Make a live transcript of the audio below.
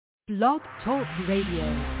Blog Talk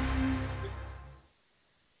Radio.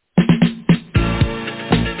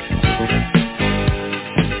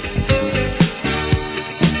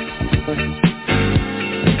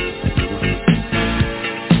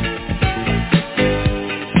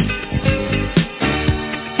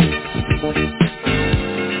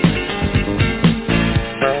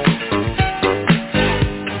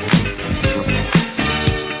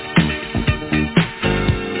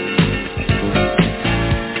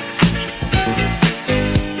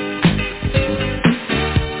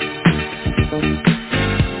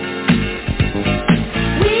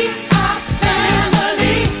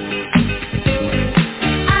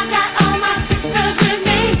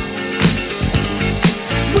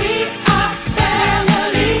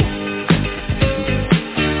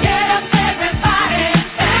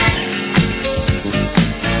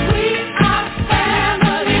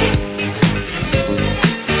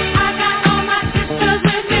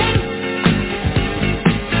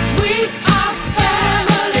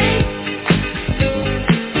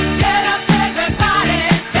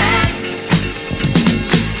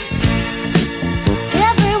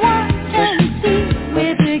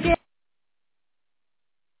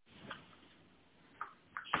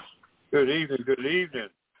 Good evening.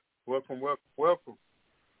 Welcome.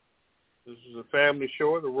 This is a family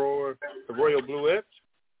show, the Royal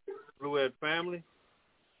Bluett Family.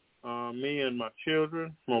 Me and my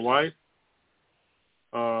children, my wife.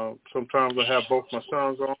 Sometimes I have both my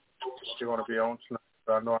sons on. They're going to be on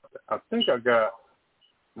tonight. I think I got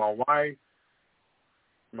my wife,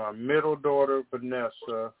 my middle daughter,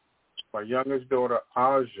 Vanessa, my youngest daughter,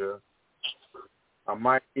 Aja. I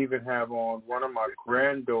might even have on one of my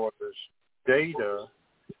granddaughters, Data,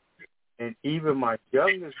 and even my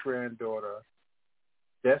youngest granddaughter,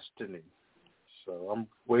 Destiny. So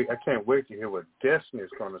I can't wait to hear what Destiny is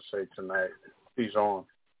going to say tonight. She's on.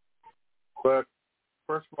 But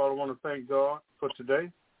first of all, I want to thank God for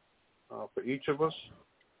today, for each of us.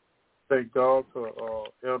 Thank God for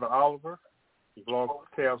Elder Oliver,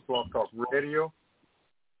 Chaos Blog Talk Radio,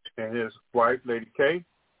 and his wife, Lady K.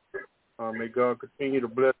 May God continue to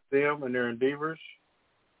bless them and their endeavors.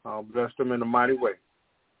 Bless them in a mighty way.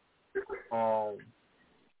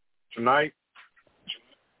 Tonight,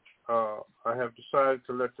 I have decided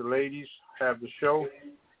to let the ladies have the show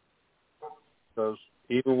because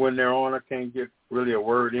even when they're on, I can't get really a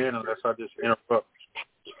word in unless I just interrupt.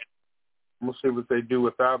 I'm going to see what they do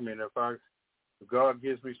without me, and if God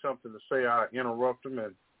gives me something to say, I interrupt them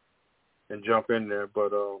and jump in there.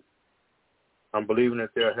 But I'm believing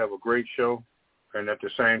that they'll have a great show and at the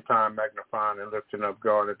same time magnifying and lifting up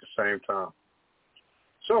God at the same time.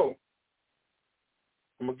 So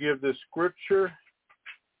I'm going to give this scripture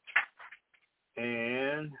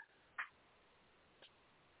and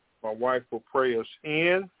my wife will pray us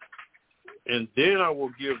in, and then I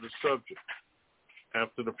will give the subject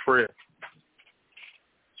after the prayer.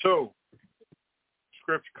 So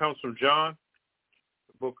scripture comes from John,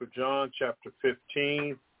 the book of John, chapter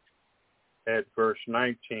 15, at verse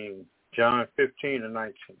 19, John 15 and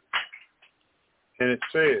 19. And it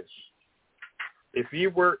says, if you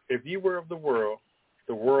were of the world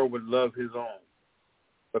would love his own.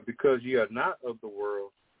 But because you are not of the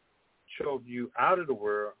world, chose you out of the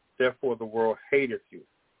world, therefore the world hateth you.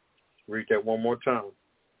 Read that one more time.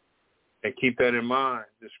 And keep that in mind,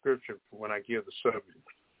 the scripture, when I give the subject.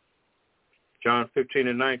 John 15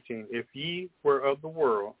 and 19, if ye were of the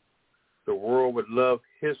world would love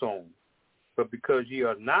his own. But because ye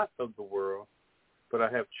are not of the world, but I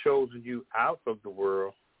have chosen you out of the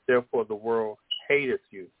world, therefore the world hateth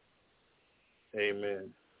you.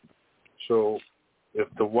 Amen. So if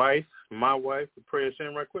my wife, would pray us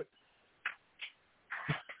in right quick.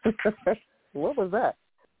 What was that?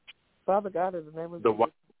 Father God, in the name of the Jesus.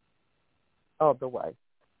 wife. Oh, the wife.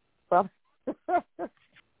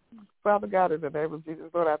 Father God, in the name of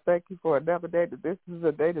Jesus, Lord, I thank you for another day, that this is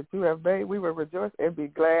a day that you have made. We will rejoice and be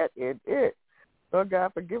glad in it. Lord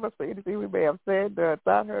God, forgive us for anything we may have said,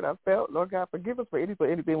 thought, heard, or felt. Lord God, forgive us for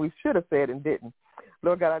anything we should have said and didn't.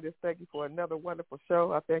 Lord God, I just thank you for another wonderful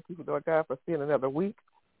show. I thank you, Lord God, for seeing another week.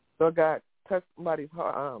 Lord God, touch somebody's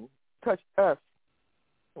heart, touch us,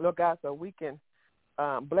 Lord God, so we can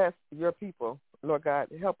bless your people. Lord God,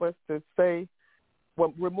 help us to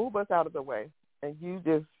remove us out of the way, and you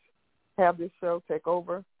just have this show take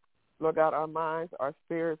over, Lord God, our minds, our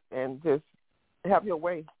spirits, and just have your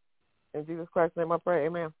way. In Jesus Christ's name I pray,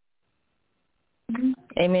 amen.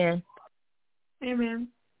 Amen. Amen.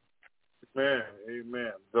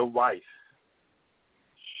 Amen. The wife.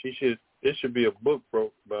 It should be a book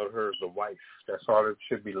about her, The Wife. That's all it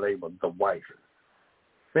should be labeled, The Wife.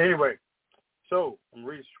 Anyway, So, I'm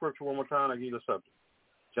reading scripture one more time. I give you the subject.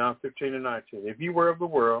 John 15:19. If you were of the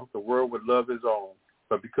world would love his own.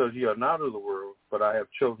 But because you are not of the world, but I have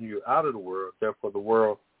chosen you out of the world, therefore the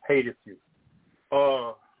world hateth you.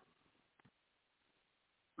 I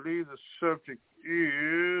believe the subject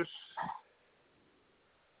is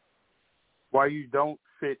why you don't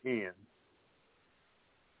fit in.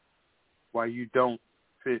 Why you don't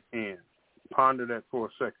fit in. Ponder that for a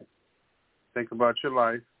second. Think about your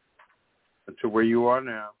life and to where you are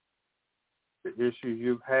now. The issues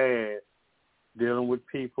you've had dealing with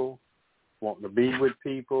people, wanting to be with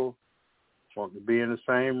people, wanting to be in the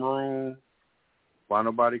same room, why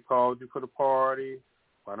nobody called you for the party,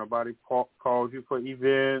 why nobody called you for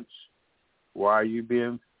events, why are you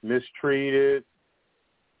being mistreated,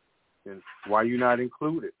 and why you're not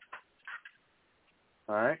included.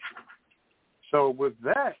 All right? So with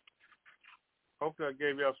that, hopefully I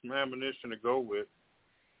gave y'all some ammunition to go with.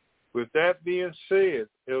 With that being said,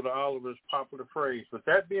 Elder Oliver's popular phrase, with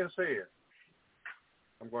that being said,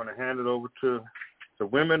 I'm going to hand it over to the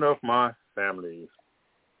women of my family.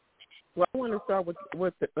 Well, I want to start with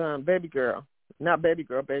the baby girl. Not baby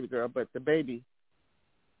girl, but the baby,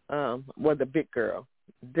 the big girl,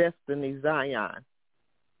 Destiny Zion.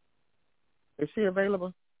 Is she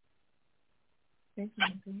available?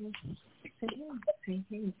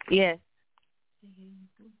 Yes.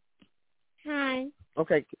 Hi.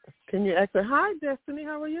 Okay, can you ask her, hi, Destiny,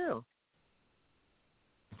 how are you?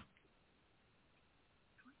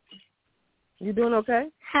 You doing okay?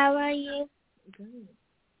 How are you?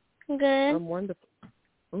 Good. I'm wonderful.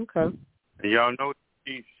 Okay. And y'all know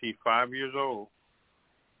she's 5 years old.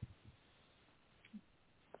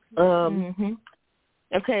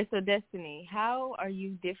 Okay, so Destiny, how are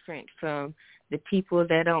you different from the people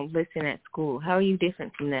that don't listen at school? How are you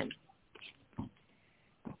different from them?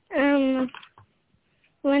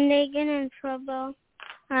 When they get in trouble,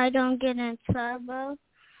 I don't get in trouble.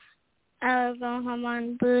 I'll go home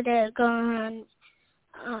on blue, they go home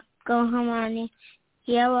on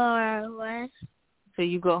yellow or red. So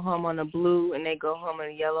you go home on a blue and they go home on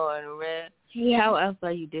a yellow or a red? Yeah. How else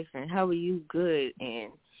are you different? How are you good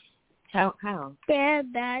and how? They're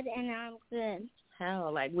bad and I'm good.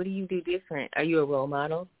 How? Like, what do you do different? Are you a role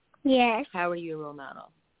model? Yes. How are you a role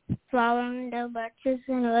model? Following the lectures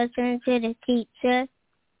and listening to the teacher.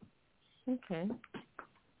 Okay.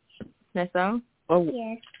 That's all? Oh,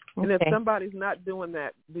 yes. And okay. if somebody's not doing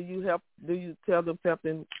that, do you tell them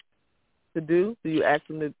something to do? Do you ask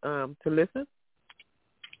them to listen?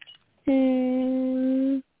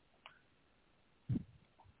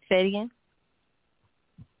 Say it again.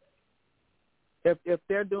 If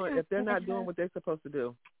they're not doing what they're supposed to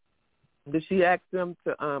do, does she ask them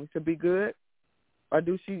to be good, or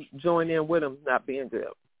do she join in with them not being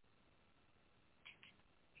good?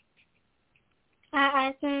 I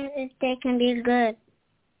ask them if they can be good.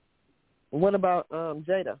 What about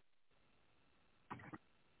Jada?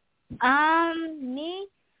 Me,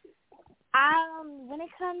 when it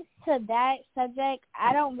comes to that subject,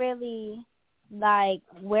 I don't really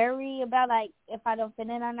worry about if I don't fit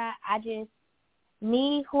in or not. I just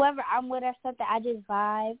whoever I'm with or something, I just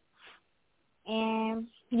vibe. And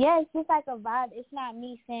yeah, it's just like a vibe. It's not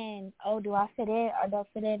me saying, oh, do I fit in or don't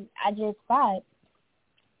fit in? I just vibe.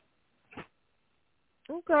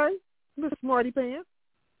 Okay, Miss Smarty Pants.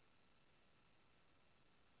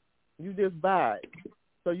 You just vibe.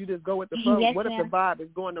 So you just go with the flow. Yes, what ma'am. if the vibe is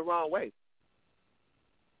going the wrong way?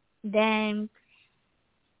 Then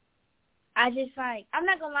I just I'm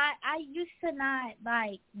not gonna lie, I used to not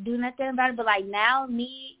do nothing about it, but now,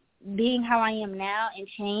 me being how I am now and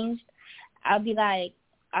changed, I'll be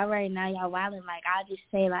all right, now y'all wilding. I'll just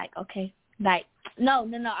say okay, no,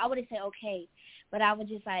 I wouldn't say okay, but I would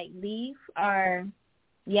just leave, or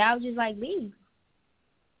I would just leave.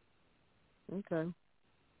 Okay.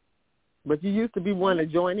 But you used to be one to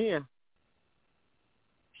join in.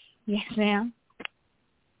 Yes, ma'am.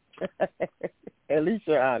 At least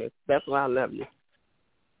you're honest. That's why I love you.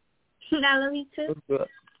 I love you too. That's good.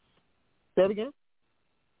 Say it again.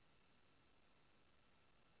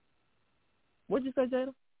 What'd you say,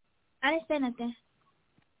 Jada? I didn't say nothing.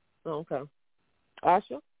 Oh, okay.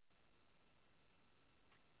 Asha?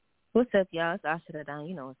 What's up, y'all? It's Asha Down.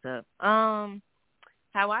 You know what's up.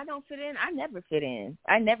 How I don't fit in? I never fit in.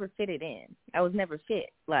 I never fitted in. I was never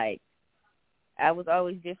fit. I was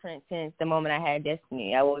always different since the moment I had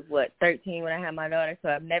Destiny. I was, 13 when I had my daughter, so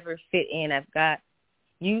I've never fit in. I've got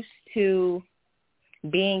used to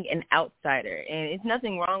being an outsider. And it's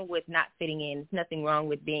nothing wrong with not fitting in. It's nothing wrong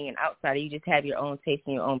with being an outsider. You just have your own taste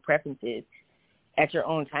and your own preferences at your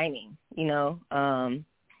own timing, you know.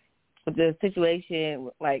 The situation,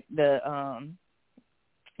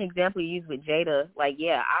 example you used with Jada, like,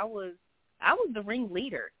 yeah, I was the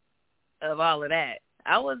ringleader of all of that.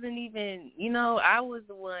 I wasn't even, I was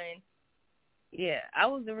the one. Yeah, I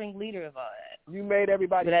was the ringleader of all that. You made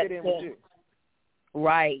everybody fit in with you.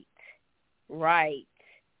 Right.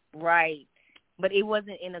 But it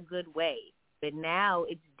wasn't in a good way. But now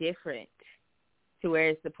it's different to where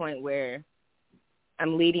it's the point where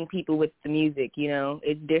I'm leading people with the music,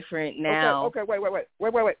 It's different now. Okay, wait.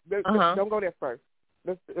 Don't go there first.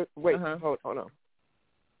 Wait, hold on.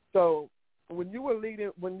 So when you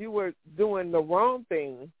were doing the wrong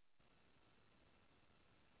thing,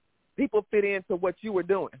 people fit into what you were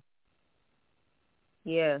doing.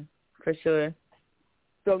 Yeah, for sure.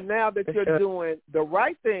 So now that you're doing the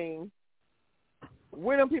right thing,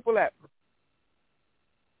 where them people at?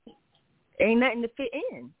 Ain't nothing to fit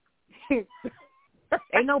in.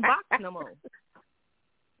 Ain't no box no more.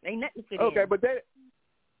 Ain't nothing to fit in. Okay, but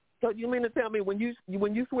so you mean to tell me when you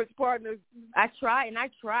switch partners? I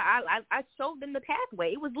showed them the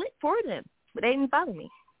pathway. It was lit for them, but they didn't follow me.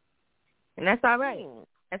 And that's all right.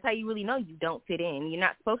 That's how you really know you don't fit in. You're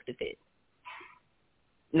not supposed to fit.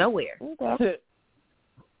 Nowhere. Okay.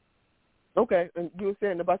 Okay, and you were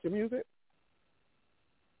saying about your music?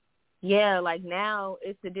 Yeah, like now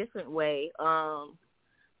it's a different way. I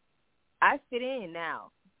fit in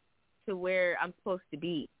now to where I'm supposed to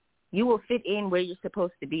be. You will fit in where you're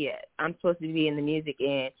supposed to be at. I'm supposed to be in the music,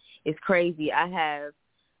 and it's crazy. I have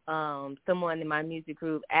someone in my music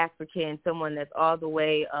group, African, someone that's all the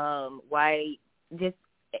way white, just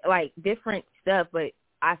like different stuff, but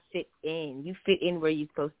I fit in. You fit in where you're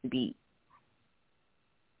supposed to be.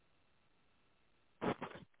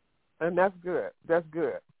 And that's good. That's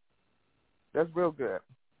good. That's real good.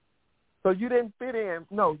 So you didn't fit in.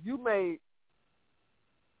 No, you made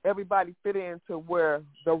everybody fit into where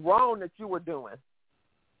the wrong that you were doing.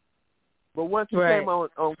 But once you came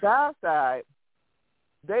on God's side,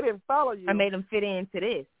 they didn't follow you. I made them fit into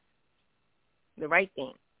this, the right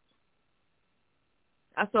thing.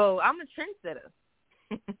 So I'm a trendsetter.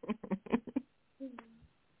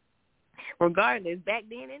 Regardless, back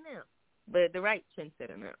then and now. But the right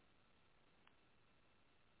trendsetter now.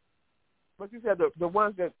 But you said the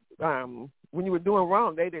ones that when you were doing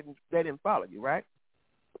wrong, they didn't follow you, right?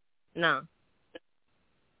 No.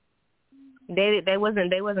 They wasn't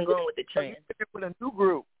going with the trend. With a new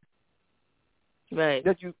group, right?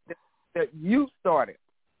 That you started,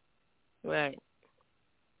 right?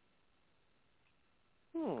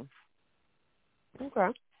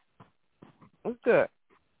 Okay, that's good.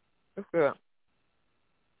 That's good.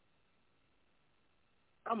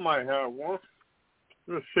 I might have one.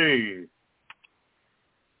 Let's see.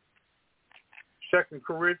 2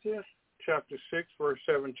 Corinthians chapter 6, verse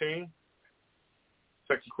 17.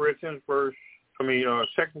 2 Corinthians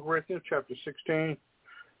chapter 16,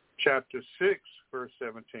 chapter 6, verse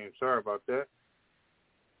 17. Sorry about that.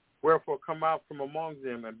 Wherefore come out from among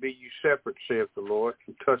them and be ye separate, saith the Lord,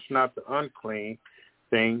 and touch not the unclean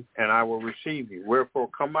thing, and I will receive you. Wherefore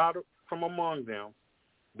come out from among them,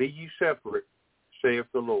 be ye separate, saith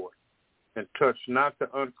the Lord, and touch not the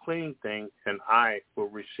unclean thing, and I will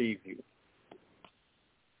receive you.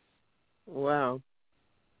 Wow.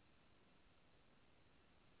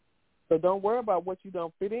 So don't worry about what you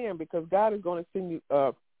don't fit in, because God is going to send you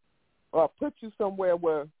or put you somewhere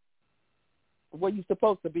where you're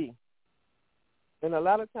supposed to be. And a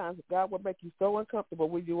lot of times God will make you so uncomfortable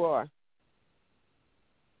where you are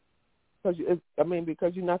because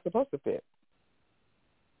you're not supposed to fit.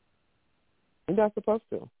 You're not supposed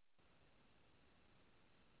to.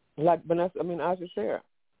 Like Vanessa, I just said,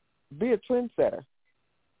 be a trendsetter.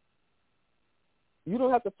 You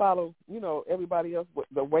don't have to follow, everybody else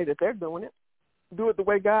the way that they're doing it. Do it the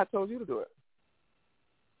way God told you to do it.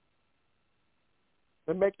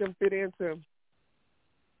 And make them fit into,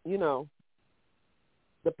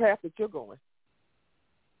 the path that you're going.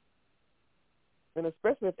 And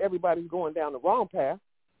especially if everybody's going down the wrong path,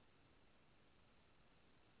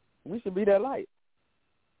 we should be that light.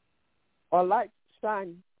 Our light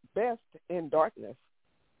shines best in darkness.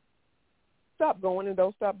 Stop going and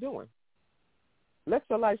don't stop doing. Let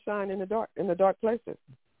your light shine in the dark places.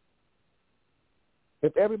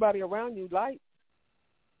 If everybody around you lights,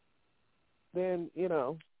 then,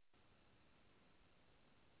 y'all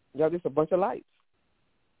just a bunch of lights.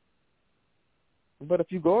 But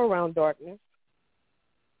if you go around darkness,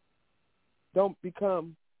 don't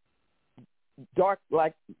become dark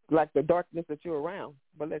like the darkness that you're around,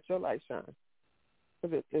 but let your light shine.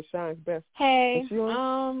 Because it shines best. Hey,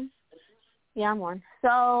 yeah, I'm on.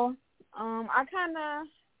 So, I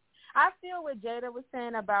feel what Jada was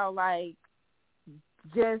saying about, like,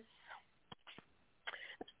 just,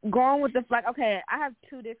 going with the like. Okay, I have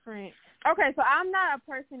two different. Okay, so I'm not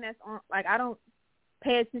a person that's on like I don't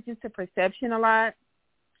pay attention to perception a lot.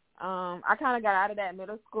 I kind of got out of that in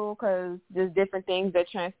middle school because there's different things that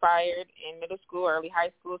transpired in middle school, early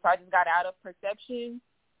high school. So I just got out of perception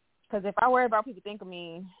because if I worry about people think of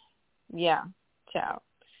me, yeah, ciao.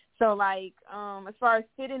 So like, as far as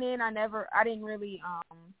fitting in, I didn't really,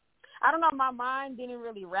 I don't know, my mind didn't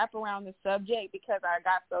really wrap around the subject because I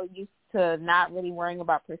got so used to not really worrying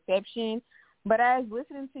about perception. But as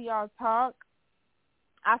listening to y'all talk,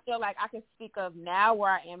 I feel like I can speak of now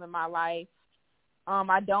where I am in my life.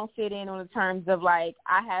 I don't fit in on the terms of like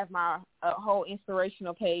I have my whole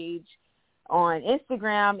inspirational page on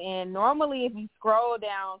Instagram, and normally if you scroll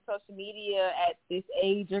down social media at this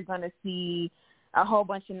age, you're going to see a whole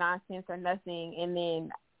bunch of nonsense or nothing, and then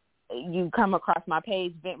you come across my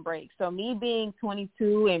page, Vent Break. So me being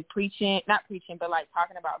 22 and not preaching, but like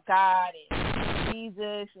talking about God and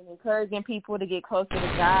Jesus and encouraging people to get closer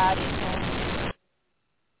to God and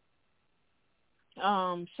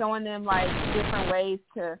showing them like different ways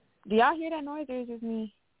to. Do y'all hear that noise or is it just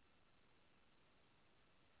me?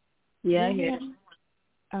 Yeah, I hear it.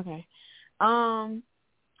 Okay.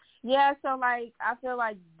 Yeah, so like I feel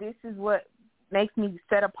like this is what makes me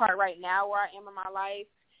set apart right now where I am in my life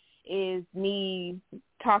is me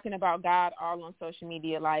talking about God all on social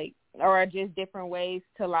media, like, or just different ways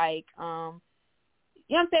to like, you know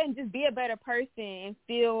what I'm saying, just be a better person and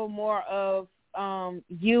feel more of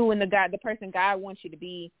you and the person God wants you to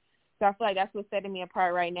be. So I feel like that's what's setting me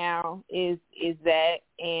apart right now is that,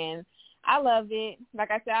 and I love it.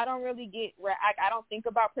 Like I said, I don't really I don't think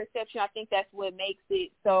about perception. I think that's what makes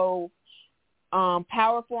it so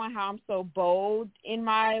powerful and how I'm so bold in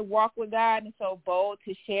my walk with God and so bold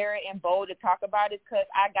to share it and bold to talk about it because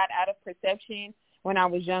I got out of perception when I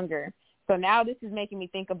was younger. So now this is making me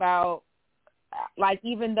think about, like,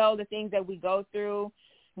 even though the things that we go through,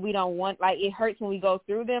 we don't want, like, it hurts when we go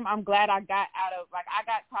through them. I'm glad I got out of, like, I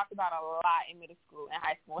got talked about a lot in middle school and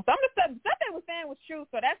high school. And some of the stuff they were saying was true,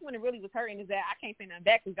 so that's when it really was hurting is that I can't say nothing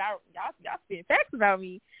back because y'all spitting facts about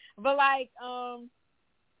me. But, like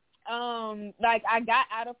I got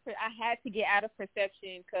out of, I had to get out of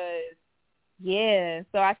perception because, yeah,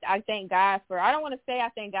 so I thank God for, I don't want to say I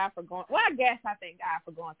thank God for going, well, I guess I thank God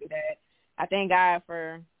for going through that. I thank God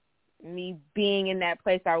for me being in that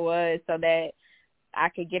place I was so that I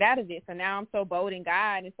could get out of it. So now I'm so bold in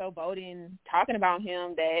God and so bold in talking about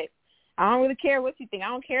him that I don't really care what you think. I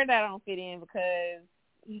don't care that I don't fit in because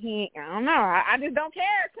I don't know. I just don't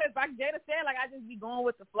care because like Jada said, like I just be going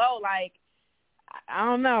with the flow. Like, I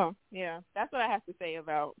don't know. Yeah, that's what I have to say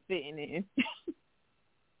about fitting in.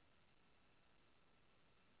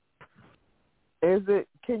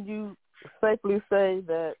 Can you safely say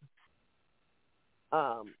that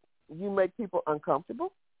you make people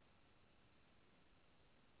uncomfortable?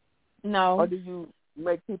 No. Or do you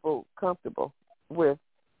make people comfortable with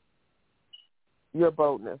your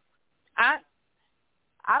boldness? I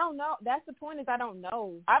don't know. That's the point is I don't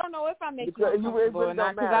know. I don't know if I make you uncomfortable or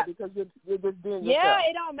not. Because you're just being yourself. Yeah,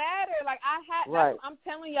 it don't matter. Like right. I'm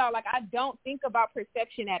telling y'all, like I don't think about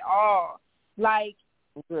perception at all. Like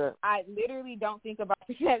I literally don't think about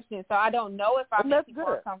perception. So I don't know if I make people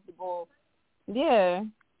uncomfortable. Yeah.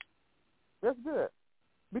 That's good.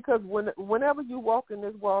 Because whenever you walk in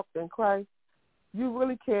this walk in Christ, you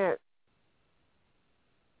really can't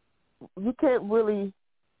really,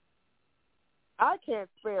 I can't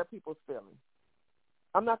spare people's feelings.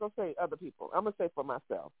 I'm not going to say other people. I'm going to say for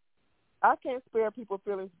myself. I can't spare people's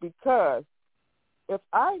feelings because if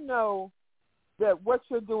I know that what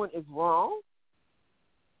you're doing is wrong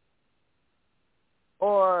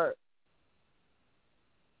or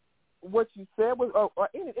what you said was, or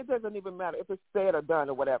it doesn't even matter if it's said or done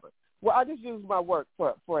or whatever. Well, I just use my work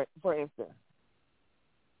for instance.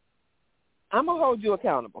 I'm going to hold you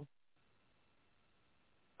accountable.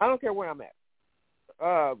 I don't care where I'm at.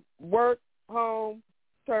 Work, home,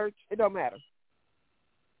 church, it don't matter.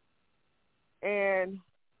 And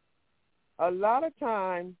a lot of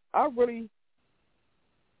times I really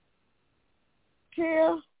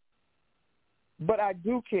care, but I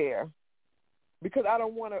do care because I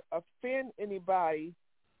don't want to offend anybody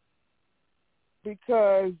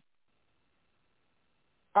because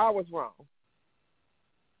I was wrong.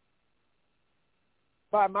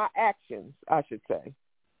 By my actions, I should say.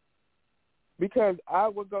 Because I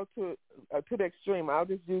would go to the extreme. I'll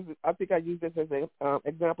just use it. I think I used this as an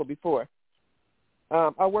example before.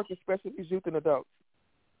 I work with special needs youth and adults,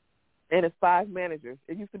 and it's 5 managers.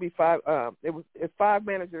 It used to be 5. It's 5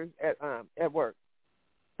 managers at work.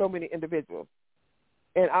 So many individuals,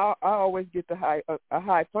 And I always get the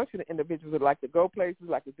high functioning individuals that like to go places,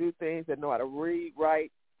 like to do things, that know how to read,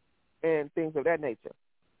 write, and things of that nature.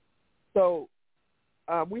 So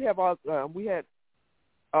we had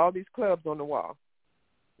all these clubs on the wall,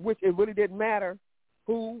 which it really didn't matter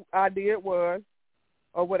who idea it was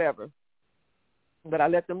or whatever. But I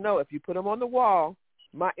let them know, if you put them on the wall,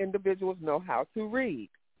 my individuals know how to read.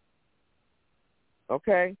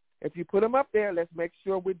 Okay? If you put them up there, let's make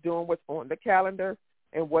sure we're doing what's on the calendar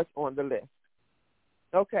and what's on the list.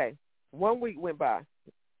 Okay. 1 week went by.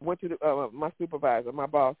 Went to my supervisor, my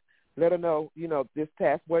boss, let her know, this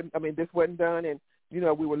wasn't done, and,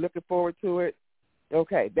 we were looking forward to it.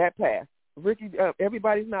 Okay, that passed. Ricky,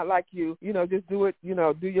 everybody's not like you. Just do it,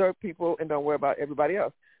 do your people and don't worry about everybody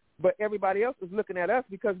else. But everybody else is looking at us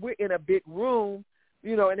because we're in a big room,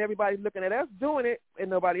 and everybody's looking at us doing it and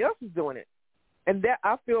nobody else is doing it. And that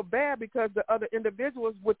I feel bad because the other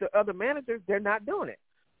individuals with the other managers, they're not doing it.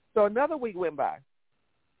 So another week went by.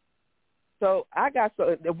 So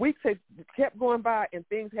the weeks had kept going by and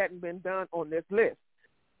things hadn't been done on this list.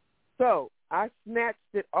 So I snatched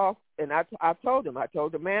it off, and I told them. I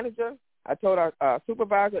told the manager, I told our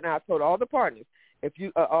supervisor, and I told all the partners,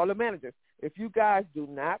 all the managers, if you guys do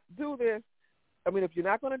not do this, if you're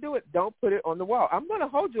not going to do it, don't put it on the wall. I'm going to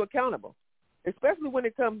hold you accountable, especially when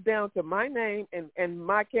it comes down to my name and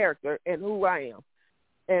my character and who I am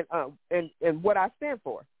and what I stand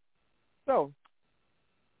for. So,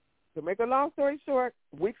 to make a long story short,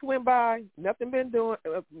 weeks went by, nothing's been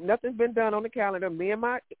done on the calendar. Me and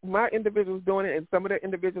my individuals doing it, and some of the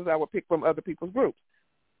individuals I would pick from other people's groups.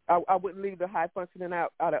 I wouldn't leave the high functioning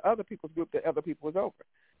out of other people's group that other people was over.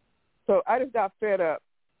 So I just got fed up.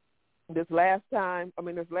 This last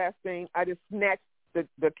thing, I just snatched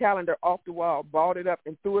the calendar off the wall, balled it up,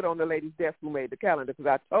 and threw it on the lady's desk who made the calendar, because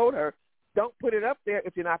I told her, don't put it up there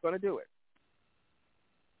if you're not going to do it.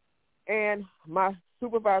 And my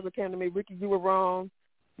supervisor came to me, Ricky, you were wrong.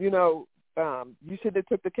 You should have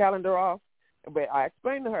took the calendar off. But I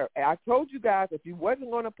explained to her, I told you guys if you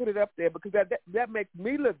wasn't going to put it up there, because that makes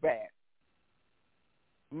me look bad.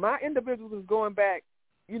 My individuals is going back,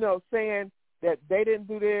 saying that they didn't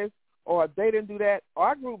do this or they didn't do that.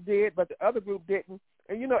 Our group did, but the other group didn't.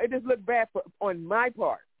 And, it just looked bad on my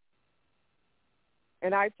part.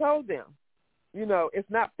 And I told them, it's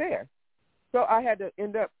not fair. So I had to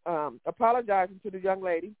end up apologizing to the young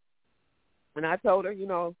lady. And I told her,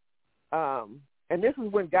 and this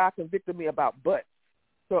is when God convicted me about butts.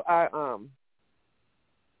 So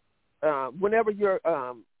whenever you're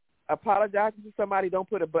apologizing to somebody, don't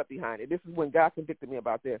put a butt behind it. This is when God convicted me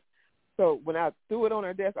about this. So when I threw it on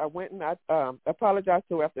her desk, I went and I apologized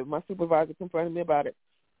to her after my supervisor confronted me about it.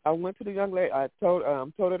 I went to the young lady. I told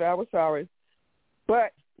her that I was sorry,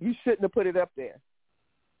 but you shouldn't have put it up there.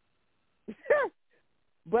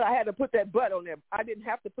 But I had to put that butt on there. I didn't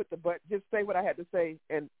have to put the butt, just say what I had to say.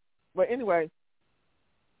 But anyway,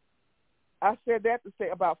 I said that to say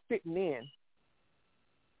about fitting in.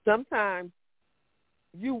 Sometimes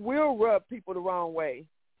you will rub people the wrong way,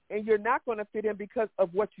 and you're not going to fit in because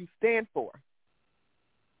of what you stand for.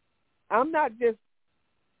 I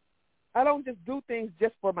don't just do things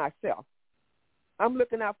just for myself. I'm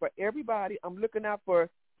looking out for everybody. I'm looking out for,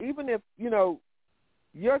 even if,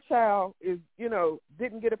 your child is,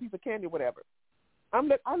 didn't get a piece of candy or whatever. I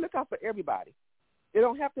look out for everybody. It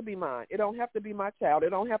don't have to be mine. It don't have to be my child. It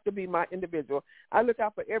don't have to be my individual. I look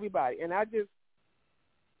out for everybody, and I just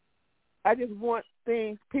want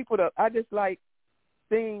I just like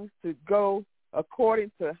things to go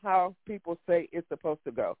according to how people say it's supposed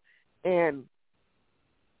to go. And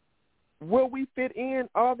will we fit in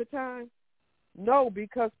all the time? No,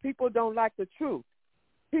 because people don't like the truth.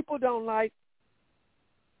 People don't like,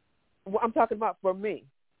 I'm talking about for me,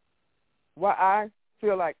 why I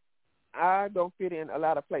feel like I don't fit in a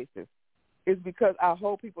lot of places is because I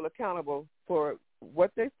hold people accountable for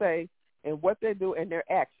what they say and what they do and their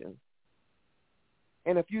actions.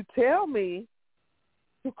 And if you tell me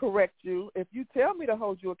to correct you, if you tell me to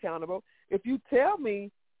hold you accountable, if you tell me,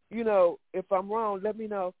 if I'm wrong, let me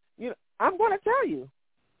know. I'm going to tell you.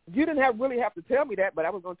 You didn't really have to tell me that, but I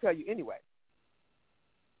was going to tell you anyway.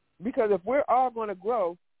 Because if we're all going to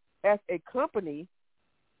grow as a company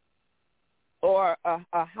or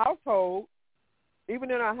a household,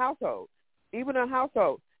 even in our household,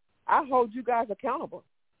 I hold you guys accountable.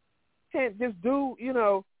 Can't just do,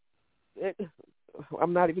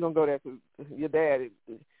 I'm not even going to go there to your dad.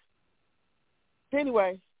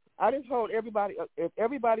 Anyway, I just hold everybody, if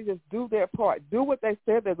everybody just do their part, do what they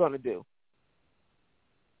said they're going to do.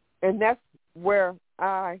 And that's where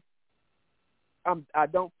I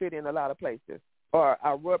don't fit in a lot of places, or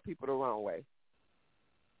I rub people the wrong way.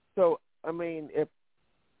 So, I mean, if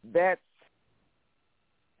that's,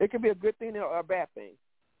 it can be a good thing or a bad thing.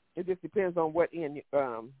 It just depends on what end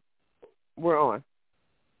we're on.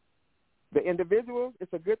 The individuals,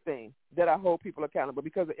 it's a good thing that I hold people accountable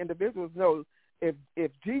because the individuals know if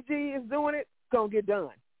Gigi is doing it, it's going to get done.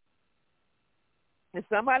 If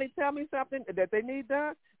somebody tell me something that they need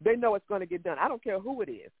done, they know it's going to get done. I don't care who it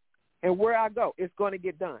is and where I go, it's going to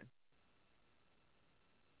get done.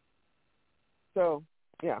 So,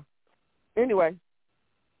 yeah. Anyway,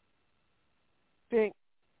 think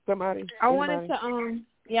somebody. I wanted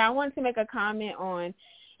to make a comment on,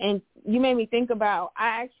 and you made me think about,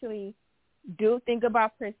 I actually do think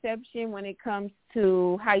about perception when it comes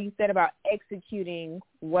to how you said about executing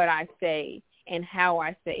what I say and how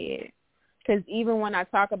I say it. Because even when I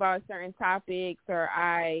talk about certain topics or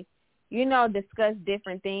I, discuss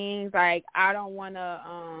different things, like I don't want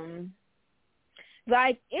to,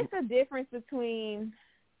 it's a difference between,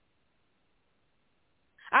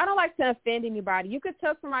 I don't like to offend anybody. You could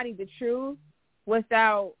tell somebody the truth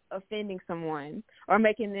without offending someone or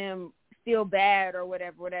making them feel bad or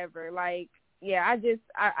whatever. Like, yeah, I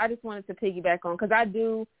just wanted to piggyback on, because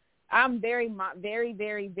I'm very, very,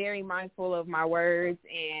 very, very mindful of my words,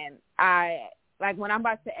 and like when I'm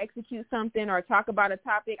about to execute something or talk about a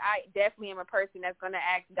topic, I definitely am a person that's going to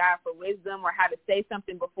ask God for wisdom or how to say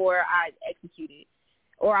something before I execute it.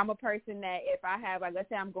 Or I'm a person that if I have, like, let's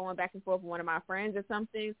say I'm going back and forth with one of my friends or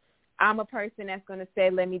something, I'm a person that's going to say,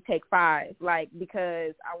 let me take 5, like,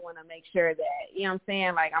 because I want to make sure that, you know what I'm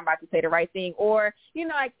saying, like, I'm about to say the right thing. Or,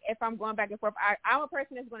 like, if I'm going back and forth, I'm a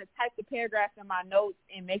person that's going to type the paragraphs in my notes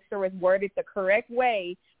and make sure it's worded the correct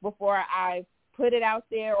way before I put it out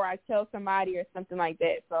there or I tell somebody or something like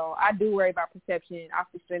that. So I do worry about perception off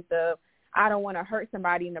the strength of I don't want to hurt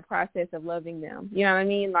somebody in the process of loving them. You know what I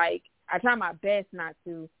mean? Like, I try my best not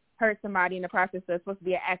to hurt somebody in the process. So it's supposed to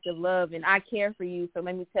be an act of love, and I care for you, so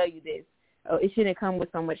let me tell you this. It shouldn't come with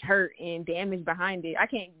so much hurt and damage behind it. I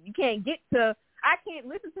can't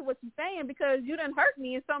listen to what you're saying because you done hurt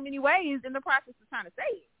me in so many ways in the process of trying to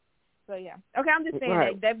say it. So, yeah. Okay, I'm just saying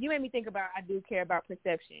right. that you made me think about I do care about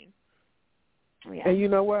perception. Yeah. And you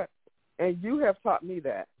know what? And you have taught me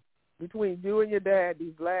that between you and your dad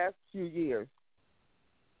these last few years.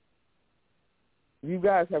 You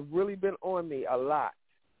guys have really been on me a lot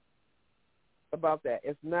about that.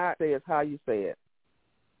 It's not say it's how you say it.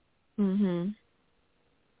 Mhm.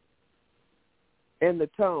 And the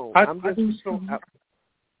tone. I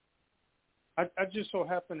just so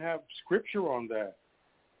happen to have scripture on that.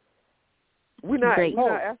 We're not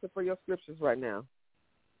asking for your scriptures right now.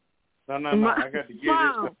 No. I got to get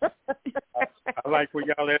this. I like where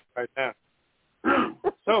y'all at right now.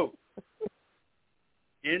 So,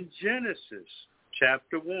 in Genesis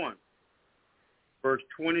chapter 1, verse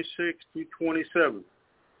 26 through 27,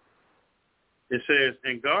 it says,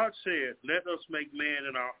 "And God said, let us make man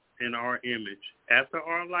in our image, after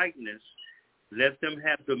our likeness. Let them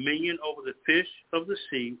have dominion over the fish of the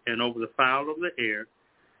sea, and over the fowl of the air,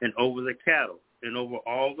 and over the cattle, and over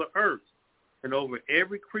all the earth, and over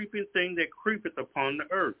every creeping thing that creepeth upon the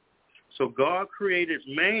earth. So God created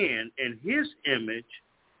man in his image.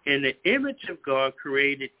 In the image of God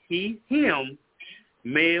created he him.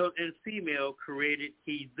 Male and female created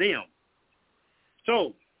he them."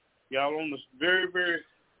 So, y'all on this very, very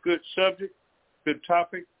good subject, good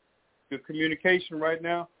topic, good communication right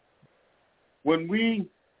now. When we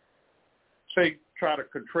say try to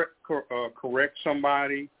correct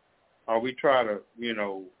somebody, or we try to,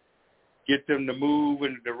 get them to move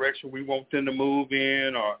in the direction we want them to move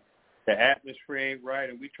in, or the atmosphere ain't right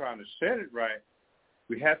and we trying to set it right,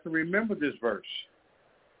 we have to remember this verse.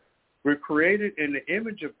 We're created in the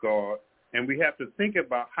image of God, and we have to think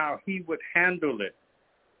about how he would handle it,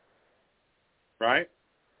 right?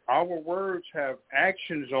 Our words have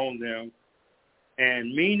actions on them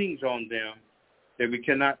and meanings on them that we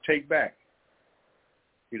cannot take back.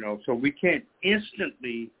 So we can't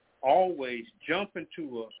instantly always jump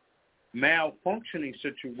into a malfunctioning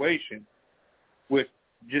situation with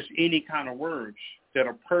just any kind of words that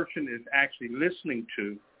a person is actually listening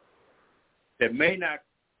to that may not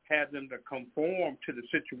have them to conform to the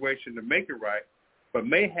situation to make it right, but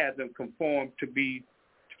may have them conform to be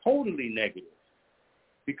totally negative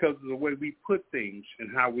because of the way we put things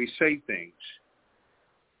and how we say things.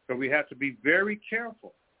 So we have to be very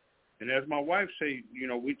careful. And as my wife says,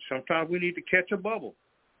 sometimes we need to catch a bubble,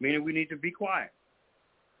 meaning we need to be quiet.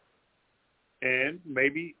 And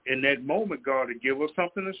maybe in that moment, God will give us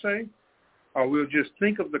something to say, or we'll just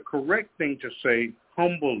think of the correct thing to say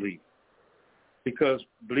humbly. Because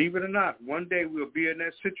believe it or not, one day we'll be in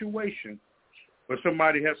that situation where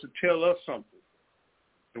somebody has to tell us something.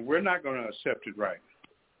 and we're not going to accept it right.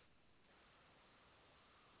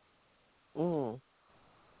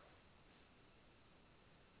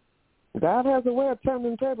 God has a way of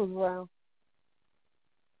turning tables around,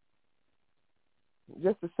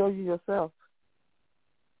 just to show you yourself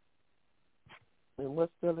and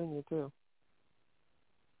what's still in you too.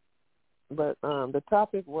 But the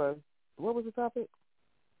topic was, what was the topic?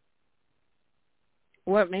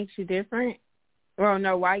 What makes you different? Well,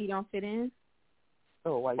 no, why you don't fit in?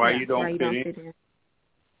 Oh, why you don't fit in?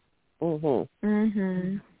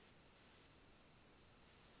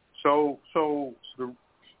 So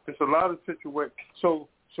there's a lot of situations. So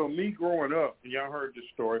me growing up, and y'all heard this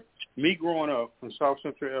story. Me growing up in South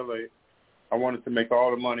Central LA, I wanted to make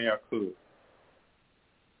all the money I could,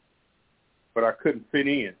 but I couldn't fit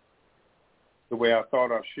in the way I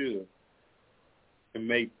thought I should, and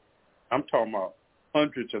make. I'm talking about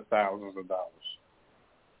hundreds of thousands of dollars.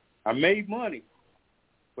 I made money,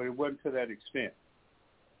 but it wasn't to that extent.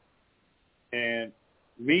 And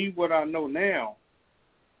me, what I know now,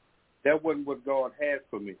 that wasn't what God had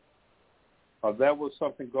for me. Or that was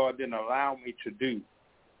something God didn't allow me to do.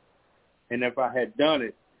 And if I had done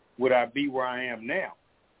it, would I be where I am now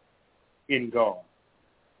in God?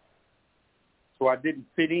 So I didn't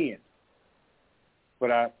fit in.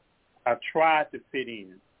 But I tried to fit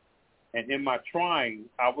in. And in my trying,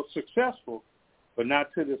 I was successful, but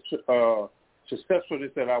not to the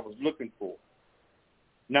successfulness that I was looking for,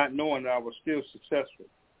 not knowing that I was still successful.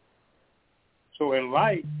 So in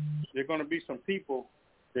life, there are going to be some people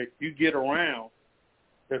that you get around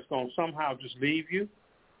that's going to somehow just leave you,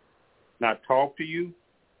 not talk to you,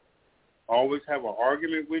 always have an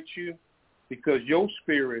argument with you, because your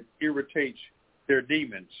spirit irritates their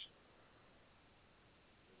demons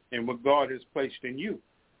and what God has placed in you.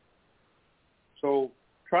 So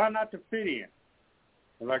try not to fit in.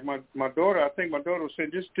 And like my daughter, I think my daughter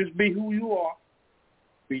said, just be who you are.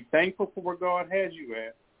 Be thankful for where God has you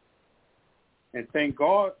at. And thank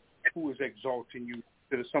God who is exalting you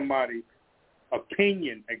instead of somebody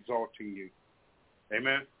opinion exalting you.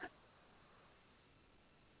 Amen?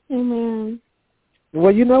 Amen.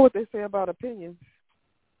 Well, you know what they say about opinions.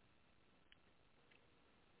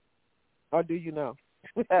 Or do you know?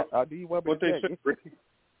 Or do you want me what to they tell say, you? Ricky?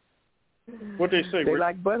 What they say, They Ricky?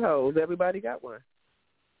 like buttholes. Everybody got one.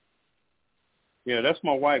 Yeah, that's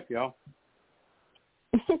my wife, y'all.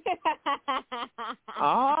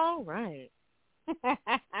 All right.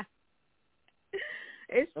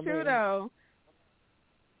 It's true, though.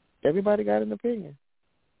 Everybody got an opinion.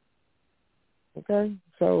 Okay?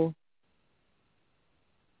 So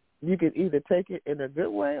you can either take it in a good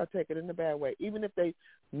way or take it in a bad way. Even if they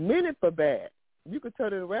meant it for bad, you could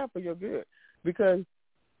turn it around for your good. Because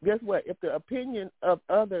guess what? If the opinion of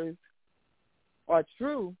others are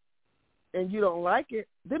true and you don't like it,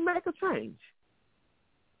 then make a change.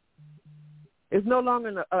 It's no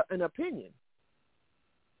longer an opinion.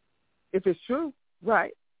 If it's true,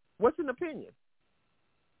 right? What's an opinion?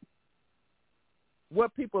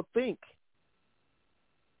 What people think.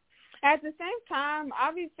 At the same time,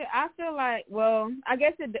 obviously, I feel like, well, I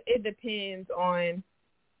guess it depends on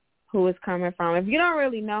who it's coming from. If you don't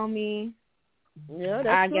really know me, yeah,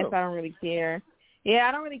 I guess I don't really care. Yeah,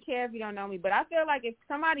 I don't really care if you don't know me. But I feel like if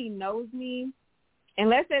somebody knows me, and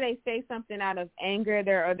let's say they say something out of anger,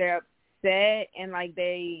 they're upset, and like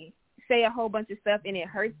they say a whole bunch of stuff and it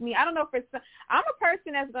hurts me. I don't know if I'm a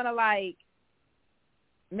person that's gonna like.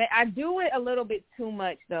 I do it a little bit too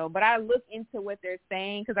much though, but I look into what they're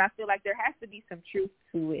saying because I feel like there has to be some truth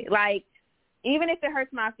to it. Like even if it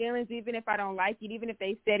hurts my feelings, even if I don't like it, even if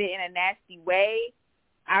they said it in a nasty way,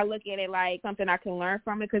 I look at it like something I can learn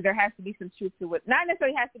from it because there has to be some truth to it. Not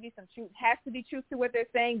necessarily has to be some truth, has to be truth to what they're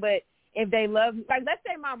saying, but if they love, like let's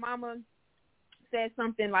say my mama says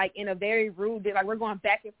something like in a very rude, like we're going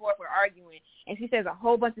back and forth, we're arguing, and she says a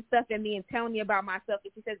whole bunch of stuff at me and telling me about myself,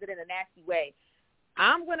 and she says it in a nasty way.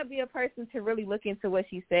 I'm going to be a person to really look into what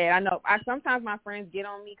she said. I know sometimes my friends get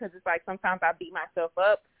on me because it's like sometimes I beat myself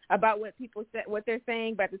up about what people say, what they're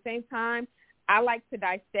saying, but at the same time, I like to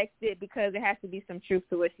dissect it because there has to be some truth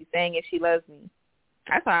to what she's saying if she loves me.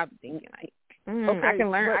 That's how I'm thinking. Like, okay, I can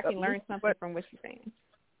learn something from what she's saying.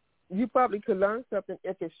 You probably could learn something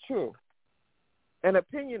if it's true. An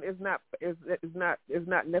opinion is not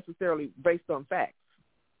necessarily based on facts.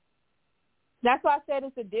 That's why I said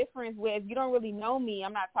it's a difference where if you don't really know me,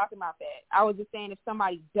 I'm not talking about that. I was just saying if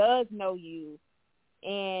somebody does know you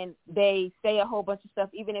and they say a whole bunch of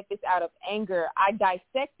stuff, even if it's out of anger, I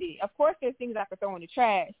dissect it. Of course, there's things I could throw in the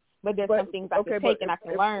trash, but there's some things I can take and I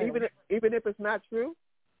can learn. Even if it's not true?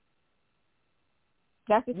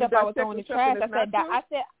 That's the stuff I was throwing in the trash.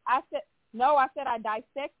 I said No, I said I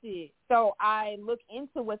dissect it. So I look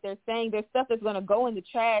into what they're saying. There's stuff that's going to go in the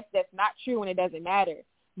trash that's not true and it doesn't matter.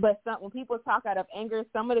 But when people talk out of anger,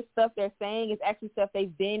 some of the stuff they're saying is actually stuff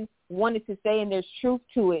they've been wanted to say, and there's truth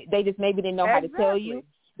to it. They just maybe didn't know how to tell you.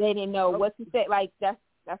 They didn't know what to say. Like, that's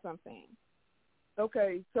what I'm saying.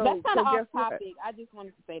 Okay, so that's kind of off topic. What? I just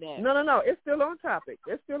wanted to say that. No. It's still on topic.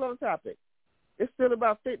 It's still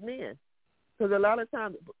about fitting in. Because a lot of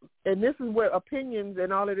times, and this is where opinions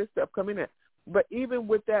and all of this stuff come in at. But even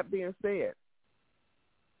with that being said,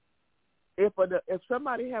 if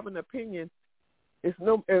somebody have an opinion, if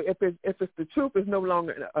it's the truth, it's no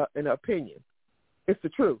longer an opinion. It's the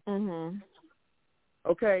truth. Mm-hmm.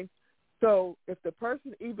 Okay? So if the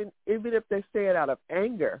person, even if they say it out of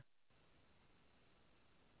anger,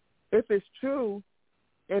 if it's true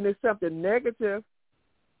and it's something negative,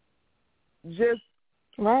 just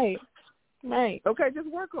right. Okay, just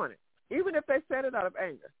work on it. Even if they said it out of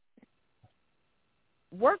anger,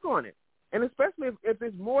 work on it. And especially if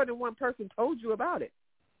it's more than one person told you about it,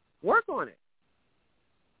 work on it.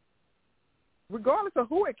 Regardless of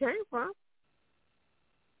who it came from.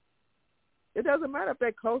 It doesn't matter if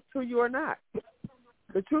they're close to you or not.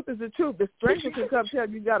 The truth is the truth. The stranger can come tell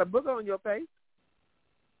you got a booger on your face.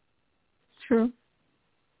 True.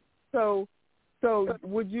 So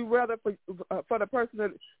would you rather for the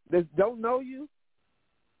person that don't know you,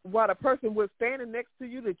 while the person was standing next to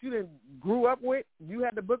you that you didn't grew up with, you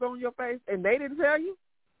had the booger on your face and they didn't tell you?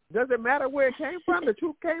 Doesn't matter where it came from. The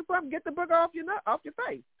truth came from. Get the booger off your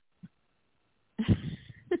face.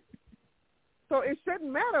 So it shouldn't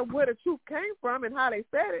matter where the truth came from and how they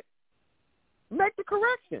said it. Make the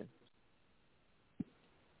correction.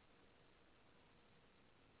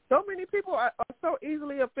 So many people are so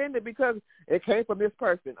easily offended because it came from this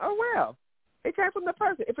person. Oh, well, it came from the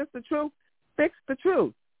person. If it's the truth, fix the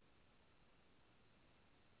truth.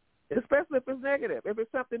 Especially if it's negative, if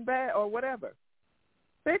it's something bad or whatever.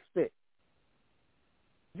 Fix it.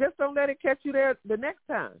 Just don't let it catch you there the next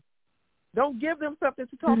time. Don't give them something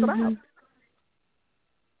to talk about.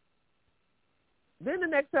 Then the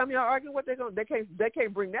next time y'all argue, what they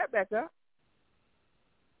can't bring that back up.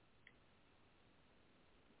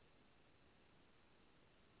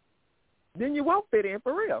 Then you won't fit in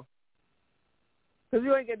for real. Because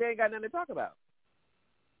they ain't got nothing to talk about.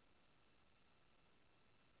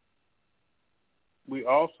 We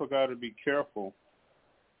also got to be careful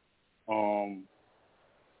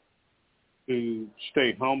to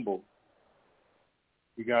stay humble.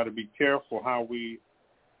 We got to be careful how we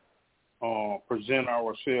present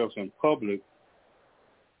ourselves in public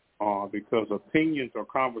because opinions or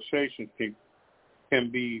conversations can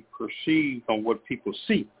be perceived on what people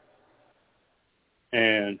see.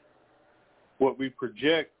 And what we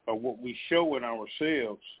project or what we show in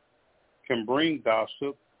ourselves can bring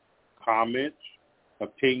gossip, comments,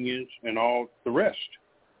 opinions, and all the rest.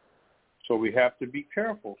 So we have to be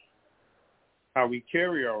careful how we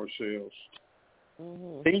carry ourselves,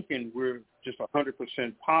 thinking we're just 100%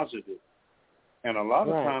 positive. And a lot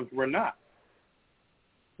of times we're not.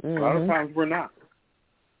 A lot of times we're not.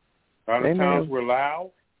 A lot of times we're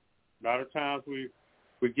loud. A lot of times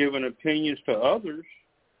we're giving opinions to others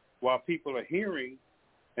while people are hearing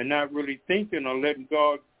and not really thinking or letting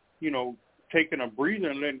God, taking a breather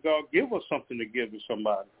and letting God give us something to give to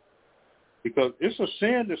somebody. Because it's a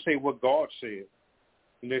sin to say what God said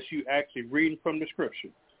unless you actually reading from the scripture.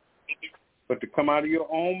 But to come out of your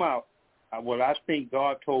own mouth, I think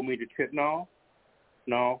God told me to tip.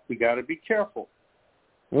 No, we got to be careful.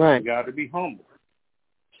 Right. We got to be humble.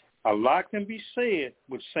 A lot can be said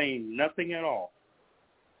with saying nothing at all.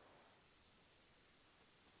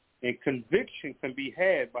 And conviction can be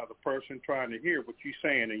had by the person trying to hear what you're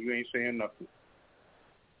saying and you ain't saying nothing.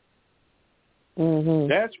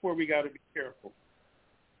 That's where we got to be careful.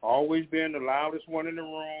 Always being the loudest one in the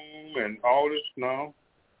room and all this. No.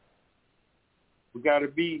 We got to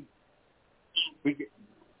be.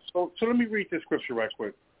 So let me read this scripture right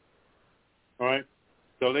quick. All right.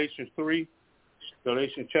 Galatians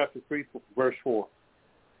chapter 3, verse 4.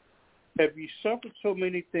 Have you suffered so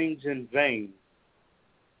many things in vain,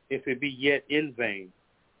 if it be yet in vain?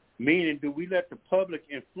 Meaning, do we let the public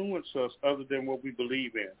influence us other than what we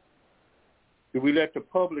believe in? Do we let the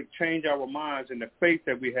public change our minds in the faith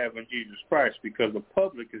that we have in Jesus Christ? Because the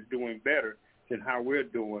public is doing better than how we're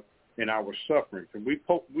doing in our sufferings. And we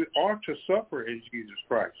are to suffer in Jesus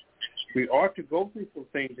Christ. We are to go through some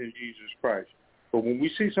things in Jesus Christ. But when we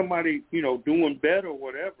see somebody, doing better or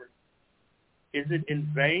whatever, is it in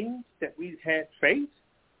vain that we've had faith?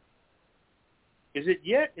 Is it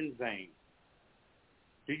yet in vain?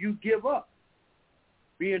 Do you give up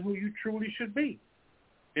being who you truly should be?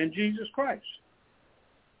 in Jesus Christ.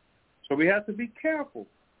 So we have to be careful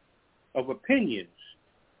of opinions.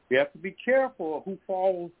 We have to be careful of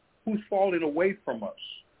who's falling away from us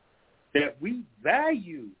that we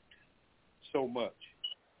valued so much.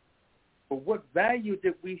 But what value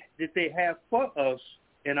did they have for us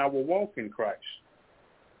in our walk in Christ?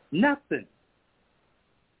 Nothing.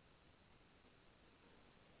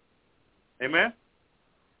 Amen?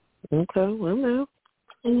 Okay, well now.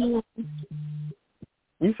 You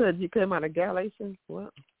said you came out of Galatians?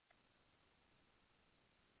 What?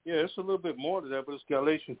 Yeah, it's a little bit more to that, but it's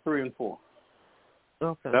Galatians 3 and 4.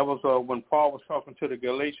 Okay. That was when Paul was talking to the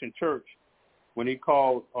Galatian church, when he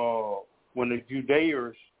called, when the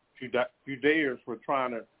Judeans were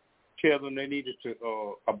trying to tell them they needed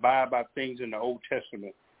to abide by things in the Old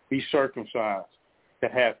Testament, be circumcised, to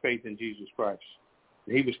have faith in Jesus Christ.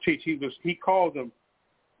 He was he called them,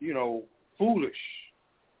 foolish.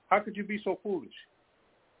 How could you be so foolish?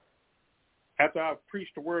 After I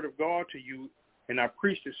preached the word of God to you, and I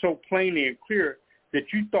preached it so plainly and clear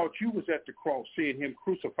that you thought you was at the cross seeing him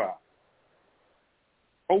crucified.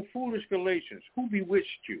 Oh, foolish Galatians, who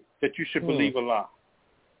bewitched you that you should believe a lie?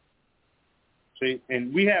 See,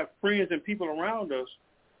 and we have friends and people around us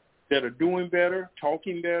that are doing better,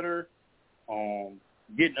 talking better,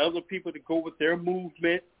 getting other people to go with their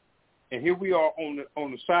movement, and here we are on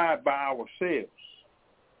the side by ourselves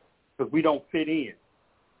because we don't fit in.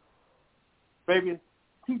 Baby,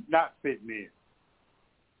 keep not fitting in.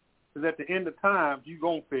 Because at the end of time, you're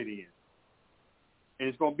going to fit in. And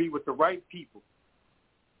it's going to be with the right people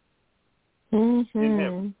in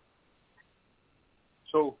heaven.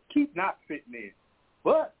 So keep not fitting in.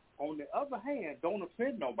 But on the other hand, don't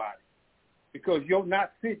offend nobody. Because your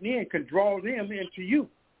not fitting in can draw them into you.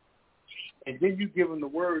 And then you give them the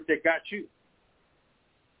word that got you.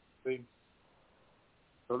 See?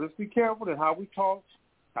 So let's be careful in how we talk,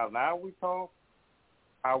 how loud we talk,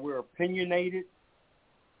 how we're opinionated,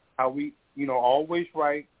 how we, always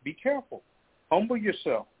right. Be careful. Humble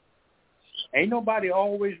yourself. Ain't nobody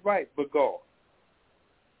always right but God.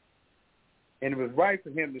 And it was right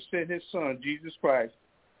for him to send his son, Jesus Christ,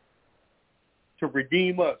 to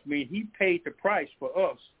redeem us. I mean, he paid the price for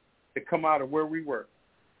us to come out of where we were.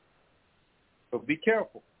 So be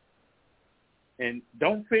careful. And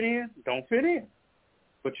don't fit in.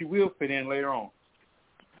 But you will fit in later on.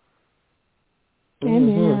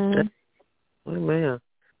 Amen. Amen.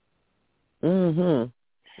 Saying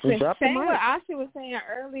what Asha was saying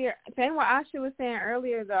earlier,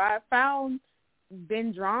 though, I found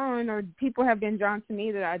been drawn, or people have been drawn to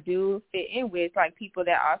me that I do fit in with, like people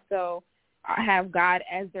that also have God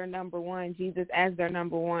as their number one, Jesus as their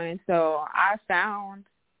number one. So I found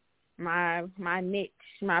my niche,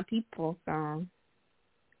 my people. So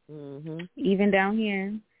even down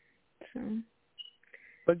here. So.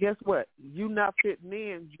 But guess what? You not fitting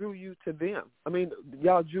in drew you to them. I mean,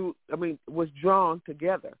 was drawn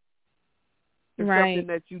together. It's right. Something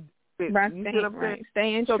that you fit. Right. You see what I'm saying?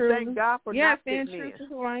 Staying so true. So thank God for not staying fitting true in. to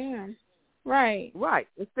who I am. Right. Right.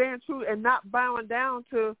 And staying true and not bowing down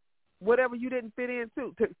to whatever you didn't fit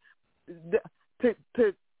into.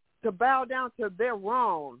 To bow down to their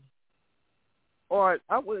wrong. Or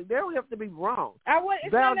they don't have to be wrong.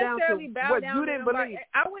 It's not necessarily bow what down you to didn't nobody. believe.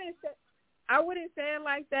 I wouldn't say it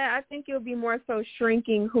like that. I think it would be more so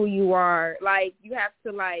shrinking who you are. Like you have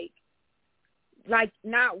to like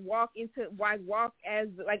not walk as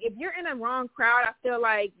if you're in a wrong crowd, I feel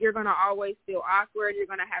like you're gonna always feel awkward. You're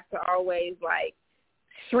gonna have to always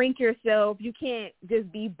shrink yourself. You can't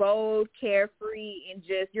just be bold, carefree, and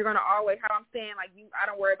you're gonna always, how I'm saying, I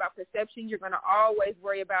don't worry about perception. You're gonna always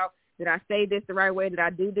worry about, did I say this the right way? Did I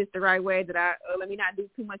do this the right way? Did I let me not do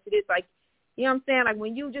too much of this? You know what I'm saying?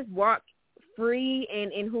 When you just walk free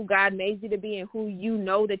in who God made you to be and who you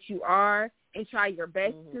know that you are and try your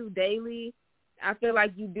best to daily, I feel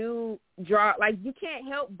like you do draw, you can't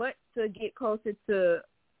help but to get closer to,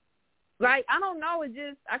 I don't know, it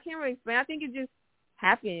just, I can't really explain. I think it just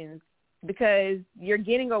happens because you're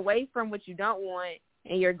getting away from what you don't want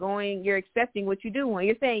and you're accepting what you do want.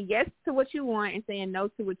 You're saying yes to what you want and saying no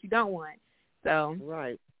to what you don't want. So.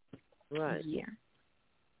 Right. Yeah.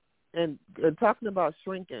 And talking about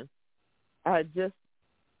shrinking, I'm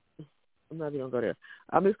not even going to go there.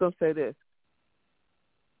 I'm just going to say this.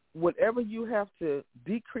 Whatever you have to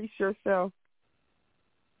decrease yourself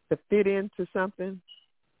to fit into something,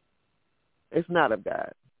 it's not of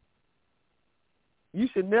God. You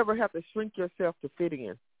should never have to shrink yourself to fit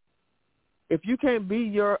in. If you can't be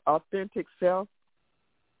your authentic self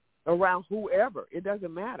around whoever, it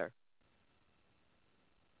doesn't matter.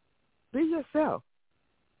 Be yourself.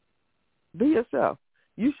 Be yourself.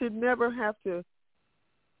 You should never have to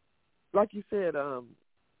like you said, I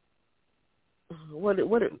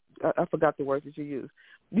forgot the words that you used.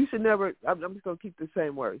 You should never, I'm just going to keep the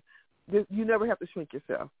same words. You never have to shrink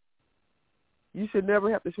yourself. You should never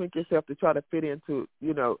have to shrink yourself to try to fit into,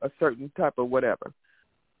 a certain type of whatever.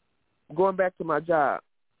 Going back to my job,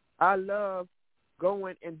 I love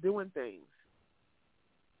going and doing things.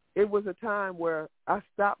 It was a time where I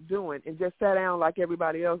stopped doing and just sat down like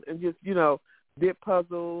everybody else and just, did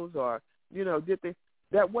puzzles or, did things.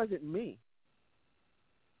 That wasn't me.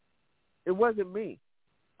 It wasn't me.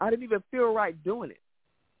 I didn't even feel right doing it.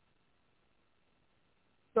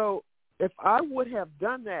 So if I would have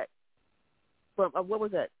done that from,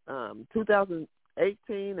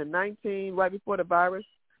 2018 and 19, right before the virus?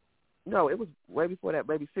 No, it was way before that,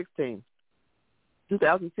 maybe 16.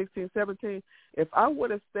 2016, 17. If I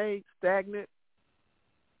would have stayed stagnant,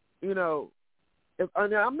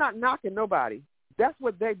 I'm not knocking nobody. That's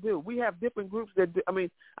what they do. We have different groups that do.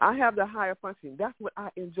 I have the higher functioning. That's what I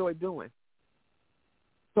enjoy doing.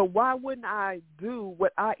 So why wouldn't I do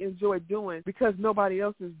what I enjoy doing because nobody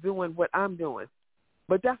else is doing what I'm doing?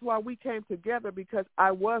 But that's why we came together, because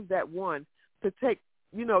I was that one to take,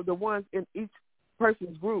 the ones in each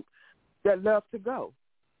person's group that love to go.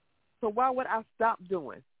 So why would I stop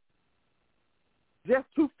doing just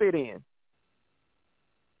to fit in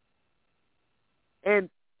and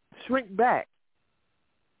shrink back?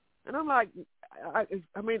 And I'm like,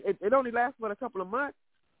 it only lasts for a couple of months,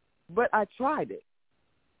 but I tried it.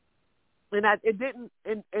 And it didn't,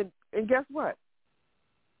 and guess what?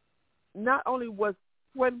 Not only was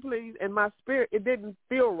sweating please in my spirit, it didn't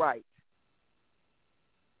feel right.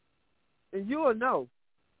 And you'll know,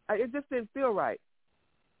 it just didn't feel right.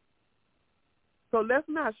 So let's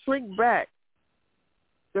not shrink back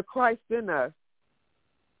the Christ in us,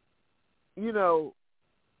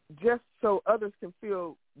 just so others can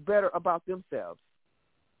feel better about themselves.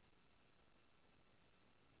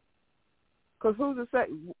 Because who's to say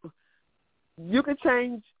you can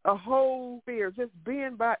change a whole sphere just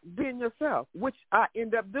being yourself, which I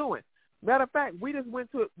end up doing. Matter of fact, we just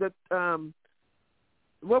went to the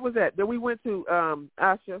what was that? That we went to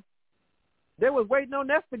Asha. They was waiting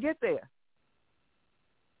on us to get there.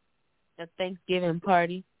 A Thanksgiving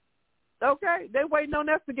party. Okay, they waiting on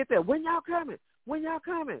us to get there. When y'all coming? When y'all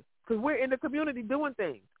coming? Because we're in the community doing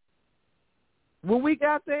things. When we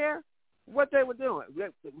got there, what they were doing?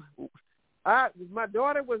 My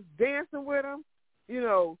daughter was dancing with them,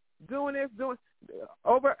 doing this,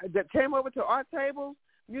 that came over to our table.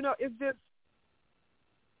 It's just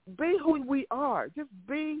be who we are. Just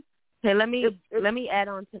be. Hey, let me add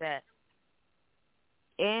on to that.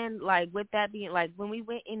 And with that being, when we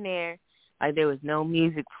went in there, there was no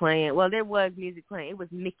music playing. Well, there was music playing. It was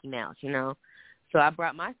Mickey Mouse, So I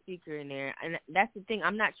brought my speaker in there, and that's the thing.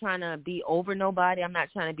 I'm not trying to be over nobody. I'm not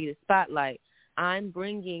trying to be the spotlight. I'm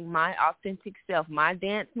bringing my authentic self, my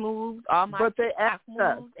dance moves, all my but they asked moves,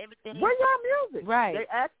 us, everything. where y'all music? Right. They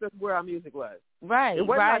asked us where our music was. Right, it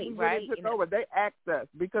wasn't right, like we right. Really took over. They asked us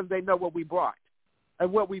because they know what we brought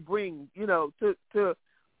and what we bring, to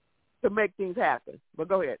make things happen. But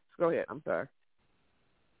go ahead. I'm sorry.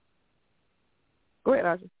 Go ahead,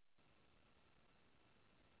 Asha.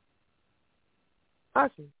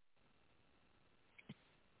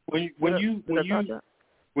 When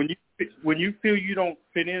you feel you don't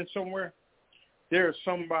fit in somewhere, there is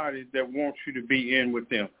somebody that wants you to be in with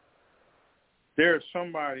them. There is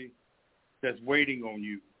somebody that's waiting on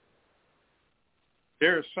you.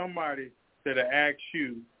 There is somebody that'll ask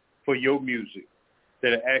you for your music,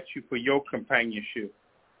 that'll ask you for your companionship.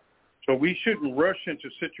 So we shouldn't rush into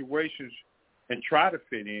situations and try to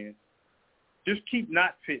fit in. Just keep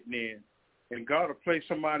not fitting in, and God will place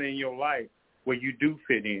somebody in your life where you do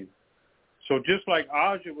fit in. So just like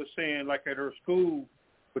Aja was saying, like at her school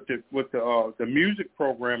with the music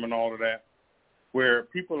program and all of that, where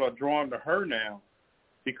people are drawn to her now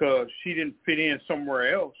because she didn't fit in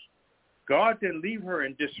somewhere else, God didn't leave her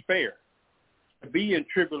in despair, to be in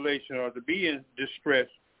tribulation or to be in distress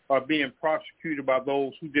or being prosecuted by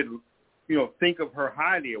those who didn't, think of her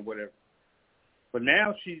highly or whatever. But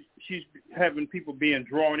now she's having people being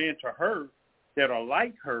drawn into her that are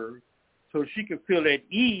like her, so she can feel at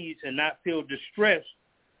ease and not feel distressed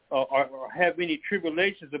or have any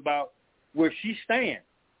tribulations about where she stands.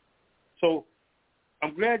 So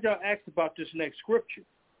I'm glad y'all asked about this next scripture.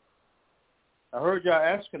 I heard y'all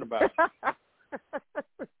asking about it.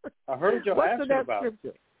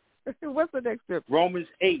 Scripture? What's the next scripture? Romans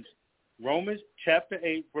chapter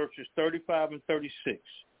 8, verses 35 and 36.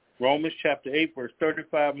 Romans chapter 8, verse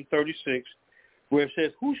 35 and 36, where it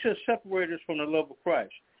says, who shall separate us from the love of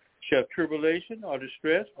Christ? shall tribulation or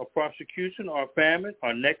distress or persecution or famine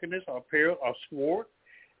or nakedness or peril or sword,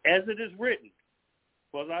 as it is written,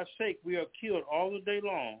 for thy sake we are killed all the day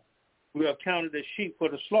long. We are counted as sheep for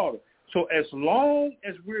the slaughter. So as long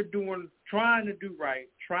as we're trying to do right,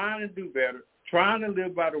 trying to do better, trying to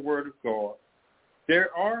live by the word of God, there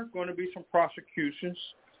are going to be some prosecutions.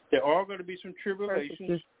 There are going to be some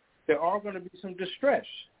tribulations. There are going to be some distress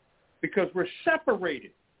because we're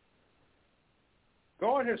separated.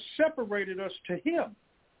 God has separated us to him.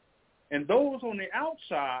 And those on the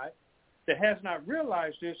outside that has not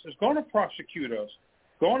realized this is going to prosecute us,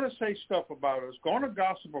 going to say stuff about us, going to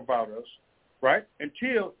gossip about us, right?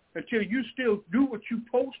 Until you still do what you're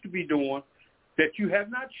supposed to be doing, that you have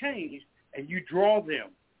not changed, and you draw them.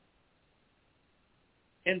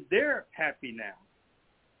 And they're happy now.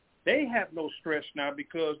 They have no stress now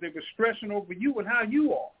because they were stressing over you and how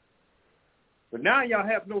you are. But now y'all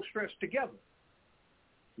have no stress together.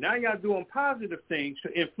 Now y'all doing positive things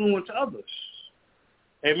to influence others.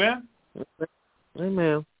 Amen?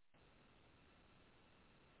 Amen.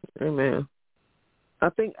 Amen. I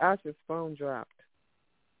think Asha's phone dropped.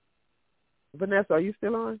 Vanessa, are you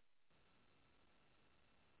still on?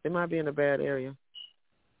 It might be in a bad area.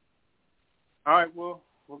 All right, well,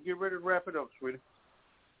 we'll get ready to wrap it up, sweetie.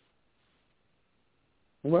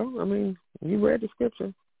 Well, I mean, you read the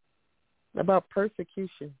scripture about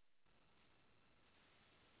persecution.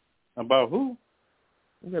 About who?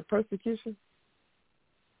 Is it persecution?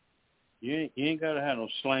 You ain't got to have no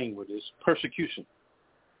slang with this. Persecution.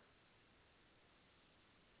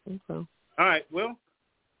 Okay. All right, well,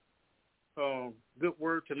 good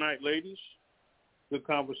word tonight, ladies. Good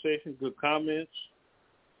conversation, good comments.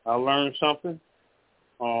 I learned something.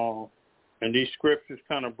 And these scriptures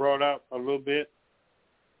kind of brought out a little bit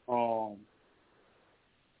that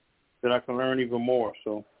I can learn even more.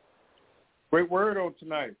 So, great word on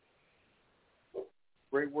tonight.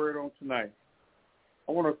 Great word on tonight.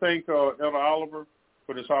 I want to thank Elder Oliver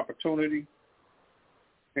for this opportunity,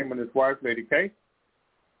 him and his wife, Lady Kay.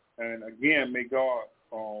 And again, may God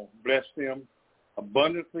bless them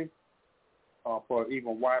abundantly for an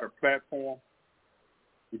even wider platform.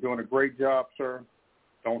 You're doing a great job, sir.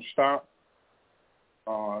 Don't stop.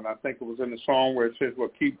 And I think it was in the song where it says,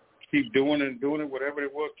 well, keep doing it and doing it, whatever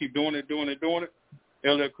it was. Keep doing it, doing it, doing it.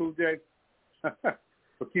 LL Cool J.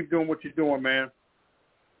 But keep doing what you're doing, man.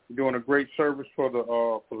 You're doing a great service for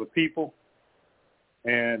the people.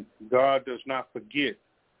 And God does not forget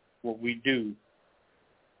what we do.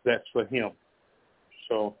 That's for him.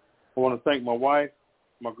 So I want to thank my wife,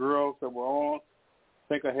 my girls that were on. I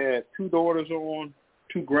think I had 2 daughters on,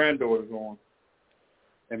 2 granddaughters on.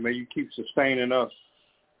 And may you keep sustaining us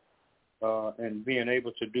and being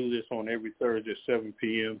able to do this on every Thursday at 7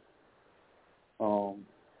 p.m.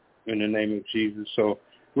 In the name of Jesus. So,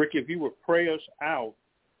 Rick, if you would pray us out,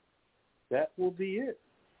 that will be it.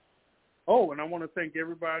 Oh, and I want to thank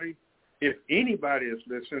everybody. If anybody is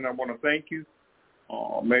listening, I want to thank you.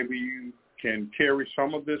 Maybe you can carry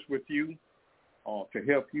some of this with you to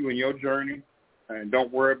help you in your journey. And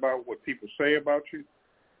don't worry about what people say about you.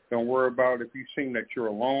 Don't worry about if you seem that you're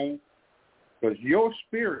alone. Because your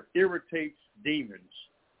spirit irritates demons.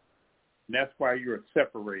 And that's why you're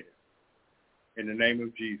separated. In the name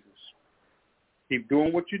of Jesus. Keep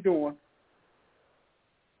doing what you're doing.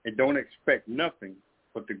 And don't expect nothing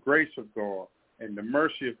but the grace of God and the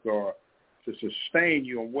mercy of God to sustain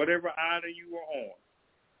you on whatever island you are on.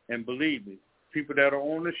 And believe me, people that are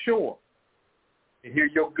on the shore and hear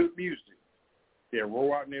your good music, they'll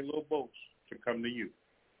row out in their little boats to come to you.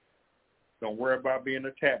 Don't worry about being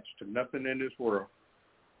attached to nothing in this world.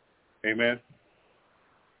 Amen.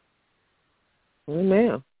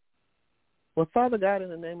 Amen. Well, Father God, in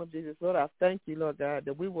the name of Jesus, Lord, I thank you, Lord God,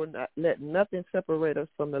 that we will not let nothing separate us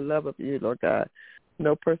from the love of you, Lord God.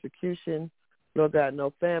 No persecution, Lord God,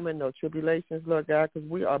 no famine, no tribulations, Lord God, because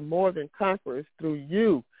we are more than conquerors through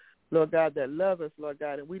you, Lord God, that love us, Lord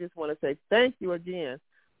God. And we just want to say thank you again,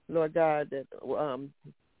 Lord God, that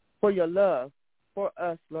for your love for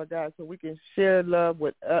us, Lord God, so we can share love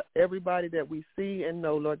with everybody that we see and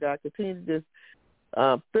know, Lord God. Continue to just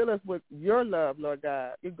fill us with your love, Lord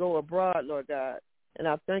God. You go abroad, Lord God. And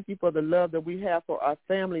I thank you for the love that we have for our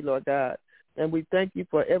family, Lord God. And we thank you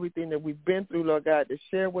for everything that we've been through, Lord God, to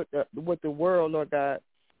share with the world, Lord God.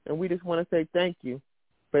 And we just want to say thank you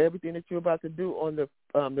for everything that you're about to do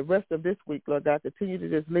on the rest of this week, Lord God. Continue to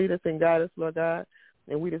just lead us and guide us, Lord God.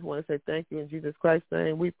 And we just want to say thank you in Jesus Christ's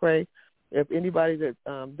name. We pray if anybody that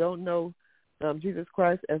don't know Jesus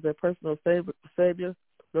Christ as their personal Savior,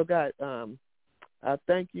 Lord God, I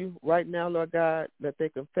thank you right now, Lord God, that they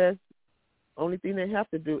confess Only thing they have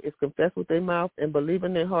to do is confess with their mouth and believe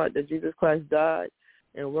in their heart that Jesus Christ died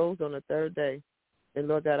and rose on the third day. And,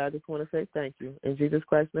 Lord God, I just want to say thank you. In Jesus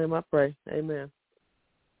Christ's name I pray. Amen.